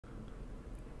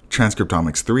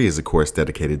Transcriptomics 3 is a course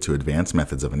dedicated to advanced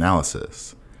methods of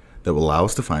analysis that will allow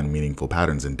us to find meaningful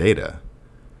patterns in data,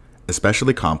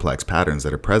 especially complex patterns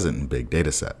that are present in big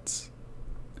data sets.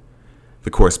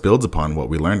 The course builds upon what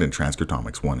we learned in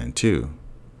Transcriptomics 1 and 2.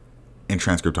 In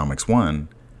Transcriptomics 1,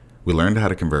 we learned how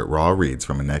to convert raw reads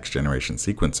from a next-generation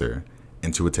sequencer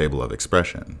into a table of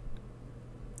expression,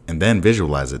 and then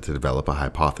visualize it to develop a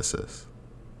hypothesis.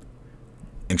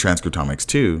 In Transcriptomics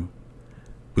 2,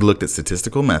 we looked at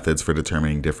statistical methods for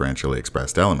determining differentially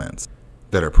expressed elements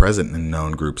that are present in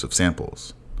known groups of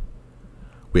samples.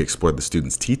 We explored the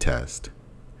student's t-test,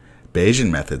 Bayesian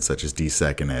methods such as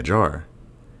Deseq and EdgeR,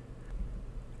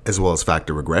 as well as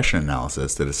factor regression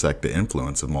analysis to dissect the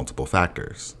influence of multiple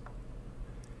factors.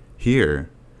 Here,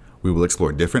 we will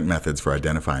explore different methods for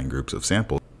identifying groups of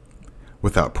samples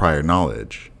without prior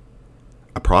knowledge,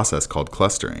 a process called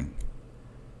clustering,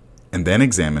 and then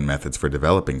examine methods for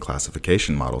developing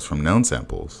classification models from known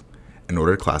samples in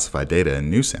order to classify data in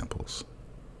new samples.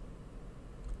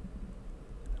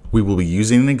 We will be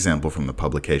using an example from the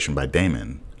publication by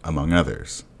Damon, among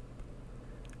others.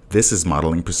 This is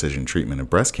Modeling Precision Treatment of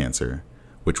Breast Cancer,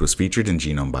 which was featured in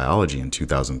Genome Biology in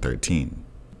 2013.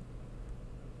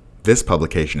 This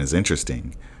publication is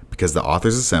interesting because the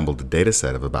authors assembled a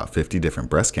dataset of about 50 different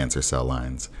breast cancer cell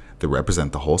lines that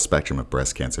represent the whole spectrum of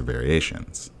breast cancer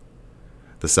variations.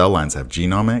 The cell lines have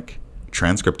genomic,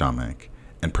 transcriptomic,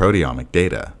 and proteomic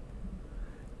data,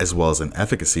 as well as an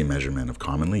efficacy measurement of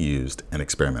commonly used and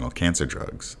experimental cancer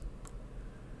drugs.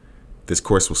 This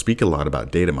course will speak a lot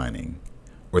about data mining,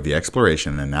 or the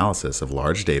exploration and analysis of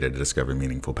large data to discover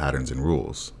meaningful patterns and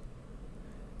rules.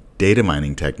 Data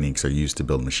mining techniques are used to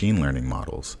build machine learning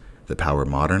models that power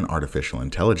modern artificial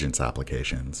intelligence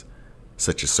applications,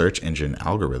 such as search engine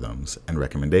algorithms and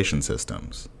recommendation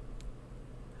systems.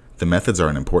 The methods are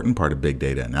an important part of big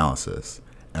data analysis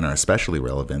and are especially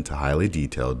relevant to highly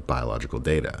detailed biological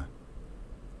data,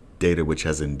 data which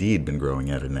has indeed been growing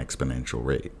at an exponential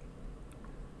rate.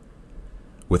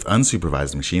 With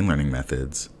unsupervised machine learning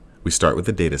methods, we start with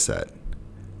a dataset,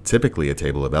 typically a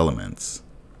table of elements,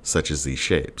 such as these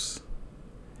shapes.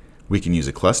 We can use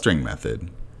a clustering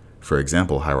method, for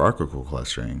example hierarchical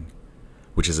clustering,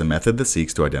 which is a method that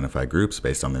seeks to identify groups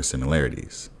based on their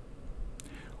similarities.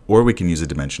 Or we can use a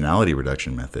dimensionality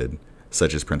reduction method,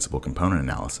 such as principal component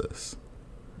analysis,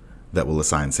 that will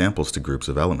assign samples to groups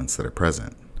of elements that are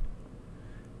present.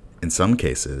 In some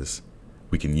cases,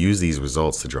 we can use these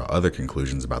results to draw other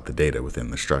conclusions about the data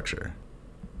within the structure.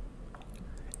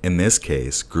 In this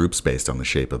case, groups based on the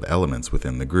shape of elements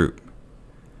within the group.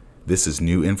 This is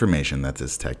new information that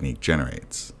this technique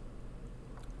generates.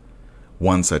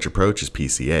 One such approach is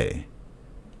PCA,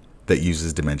 that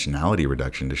uses dimensionality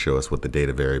reduction to show us what the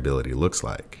data variability looks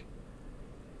like.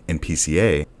 In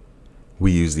PCA,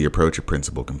 we use the approach of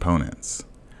principal components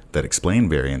that explain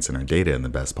variance in our data in the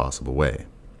best possible way.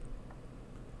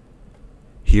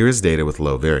 Here is data with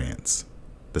low variance.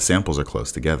 The samples are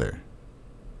close together.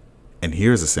 And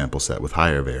here is a sample set with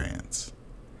higher variance.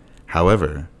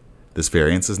 However, this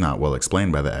variance is not well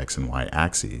explained by the x and y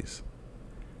axes.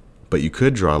 But you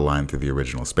could draw a line through the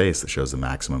original space that shows the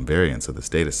maximum variance of this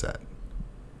dataset.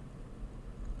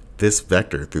 This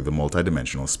vector through the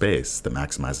multidimensional space that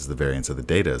maximizes the variance of the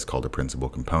data is called a principal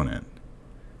component.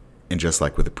 And just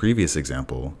like with the previous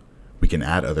example, we can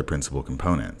add other principal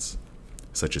components,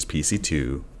 such as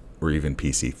PC2 or even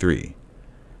PC3,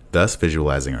 thus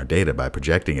visualizing our data by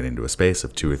projecting it into a space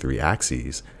of 2 or 3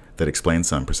 axes that explain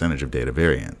some percentage of data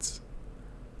variance.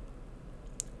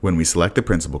 When we select the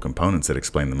principal components that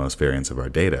explain the most variance of our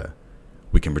data,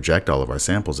 we can project all of our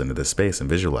samples into this space and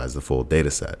visualize the full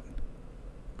dataset.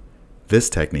 This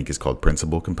technique is called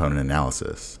principal component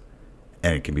analysis,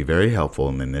 and it can be very helpful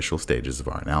in the initial stages of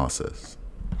our analysis.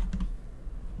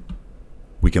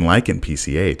 We can liken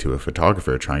PCA to a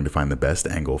photographer trying to find the best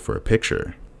angle for a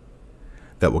picture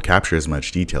that will capture as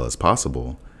much detail as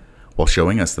possible while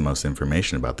showing us the most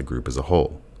information about the group as a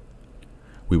whole.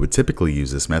 We would typically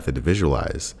use this method to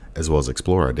visualize as well as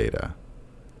explore our data.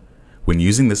 When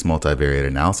using this multivariate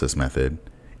analysis method,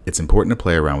 it's important to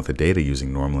play around with the data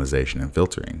using normalization and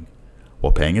filtering,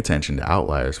 while paying attention to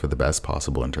outliers for the best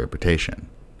possible interpretation.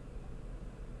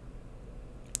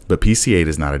 But PCA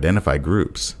does not identify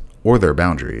groups or their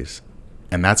boundaries,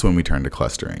 and that's when we turn to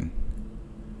clustering.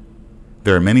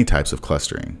 There are many types of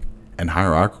clustering, and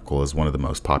hierarchical is one of the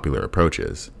most popular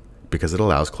approaches because it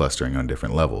allows clustering on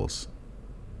different levels.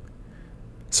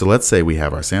 So let's say we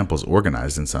have our samples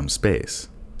organized in some space.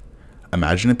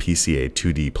 Imagine a PCA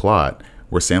 2D plot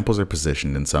where samples are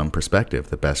positioned in some perspective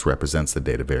that best represents the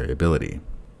data variability.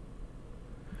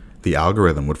 The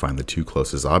algorithm would find the 2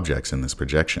 closest objects in this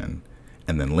projection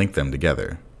and then link them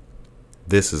together.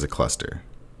 This is a cluster.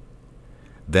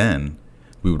 Then,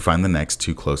 we would find the next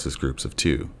two closest groups of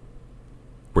two,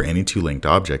 where any two linked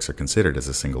objects are considered as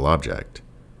a single object,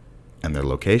 and their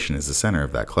location is the center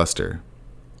of that cluster.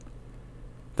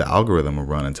 The algorithm will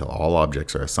run until all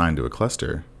objects are assigned to a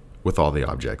cluster with all the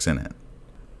objects in it.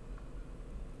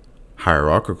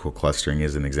 Hierarchical clustering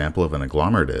is an example of an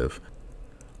agglomerative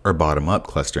or bottom-up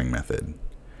clustering method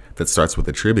that starts with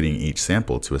attributing each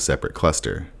sample to a separate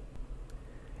cluster.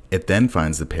 It then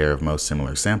finds the pair of most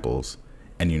similar samples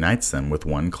and unites them with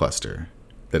one cluster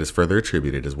that is further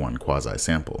attributed as one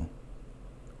quasi-sample.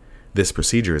 This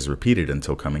procedure is repeated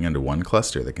until coming into one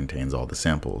cluster that contains all the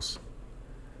samples.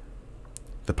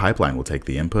 The pipeline will take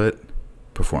the input,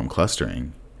 perform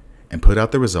clustering, and put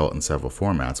out the result in several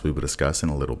formats we will discuss in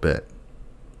a little bit.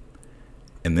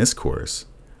 In this course,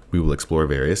 we will explore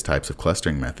various types of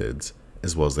clustering methods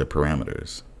as well as their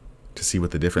parameters to see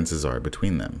what the differences are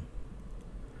between them.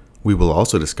 We will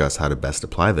also discuss how to best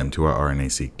apply them to our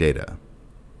RNA-seq data.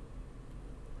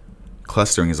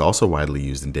 Clustering is also widely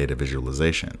used in data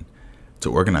visualization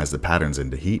to organize the patterns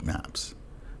into heat maps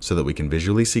so that we can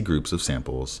visually see groups of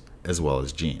samples as well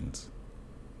as genes.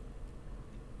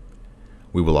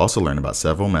 We will also learn about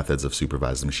several methods of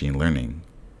supervised machine learning,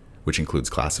 which includes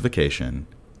classification,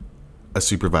 a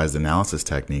supervised analysis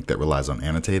technique that relies on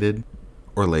annotated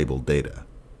or labeled data.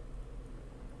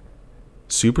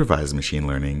 Supervised machine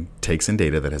learning takes in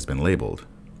data that has been labeled.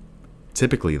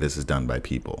 Typically, this is done by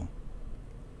people.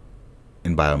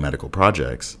 In biomedical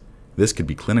projects, this could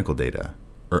be clinical data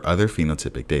or other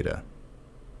phenotypic data.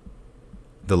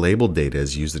 The labeled data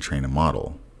is used to train a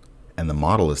model, and the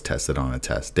model is tested on a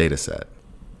test dataset.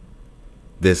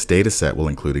 This dataset will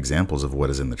include examples of what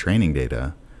is in the training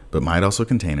data, but might also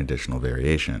contain additional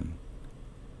variation.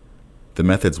 The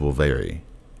methods will vary,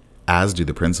 as do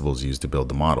the principles used to build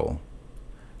the model.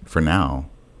 For now,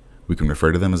 we can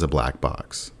refer to them as a black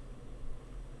box.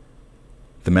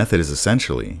 The method is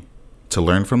essentially to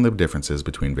learn from the differences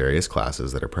between various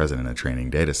classes that are present in a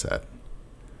training dataset.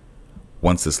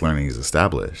 Once this learning is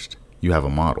established, you have a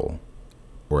model,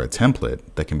 or a template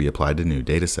that can be applied to new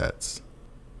datasets.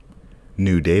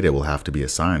 New data will have to be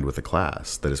assigned with a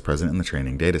class that is present in the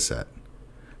training dataset.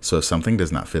 So if something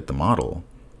does not fit the model,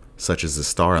 such as the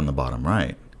star on the bottom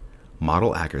right,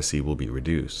 model accuracy will be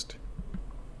reduced.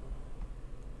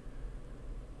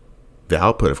 The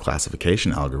output of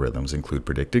classification algorithms include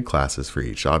predicted classes for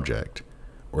each object,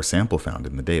 or sample found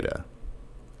in the data.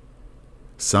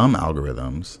 Some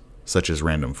algorithms, such as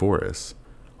random forests,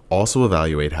 also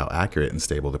evaluate how accurate and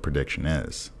stable the prediction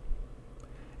is.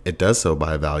 It does so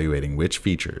by evaluating which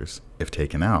features, if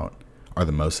taken out, are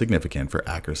the most significant for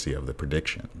accuracy of the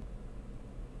prediction.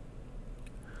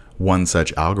 One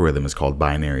such algorithm is called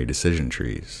binary decision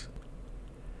trees.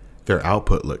 Their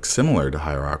output looks similar to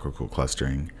hierarchical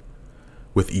clustering,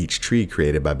 with each tree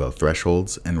created by both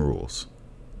thresholds and rules.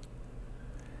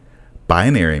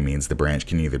 Binary means the branch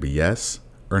can either be yes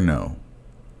or no.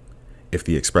 If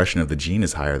the expression of the gene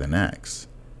is higher than X,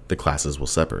 the classes will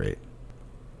separate.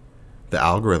 The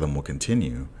algorithm will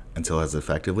continue until it has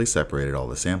effectively separated all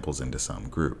the samples into some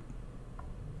group.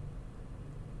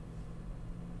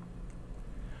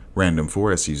 Random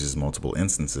forest uses multiple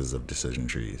instances of decision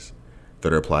trees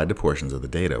that are applied to portions of the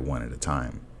data one at a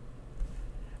time.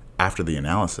 After the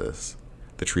analysis,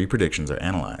 the tree predictions are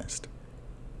analyzed,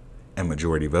 and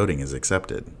majority voting is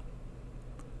accepted.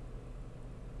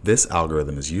 This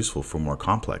algorithm is useful for more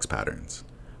complex patterns,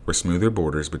 where smoother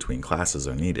borders between classes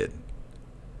are needed.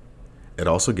 It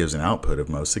also gives an output of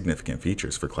most significant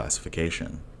features for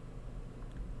classification.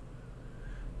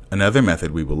 Another method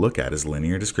we will look at is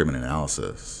linear discriminant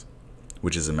analysis,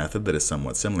 which is a method that is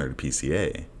somewhat similar to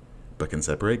PCA, but can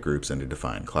separate groups into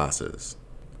defined classes.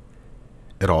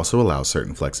 It also allows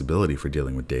certain flexibility for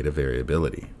dealing with data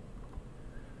variability.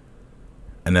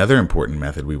 Another important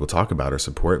method we will talk about are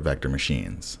support vector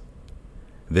machines.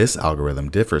 This algorithm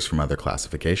differs from other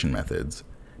classification methods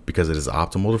because it is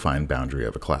optimal to find boundary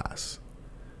of a class.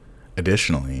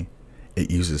 Additionally, it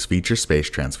uses feature space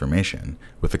transformation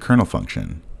with a kernel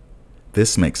function.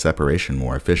 This makes separation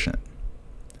more efficient.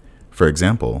 For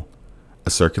example, a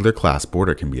circular class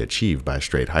border can be achieved by a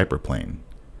straight hyperplane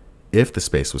if the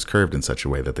space was curved in such a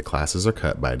way that the classes are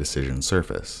cut by a decision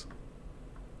surface.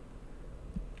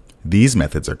 These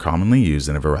methods are commonly used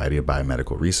in a variety of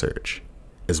biomedical research,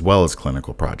 as well as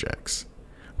clinical projects,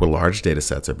 where large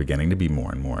datasets are beginning to be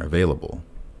more and more available.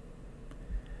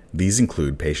 These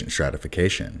include patient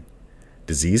stratification,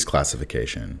 disease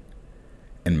classification,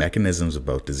 and mechanisms of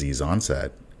both disease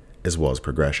onset as well as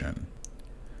progression.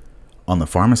 On the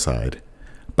pharma side,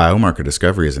 Biomarker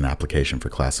discovery is an application for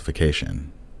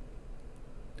classification.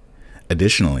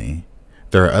 Additionally,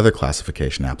 there are other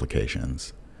classification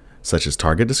applications, such as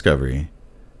target discovery,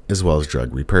 as well as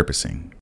drug repurposing.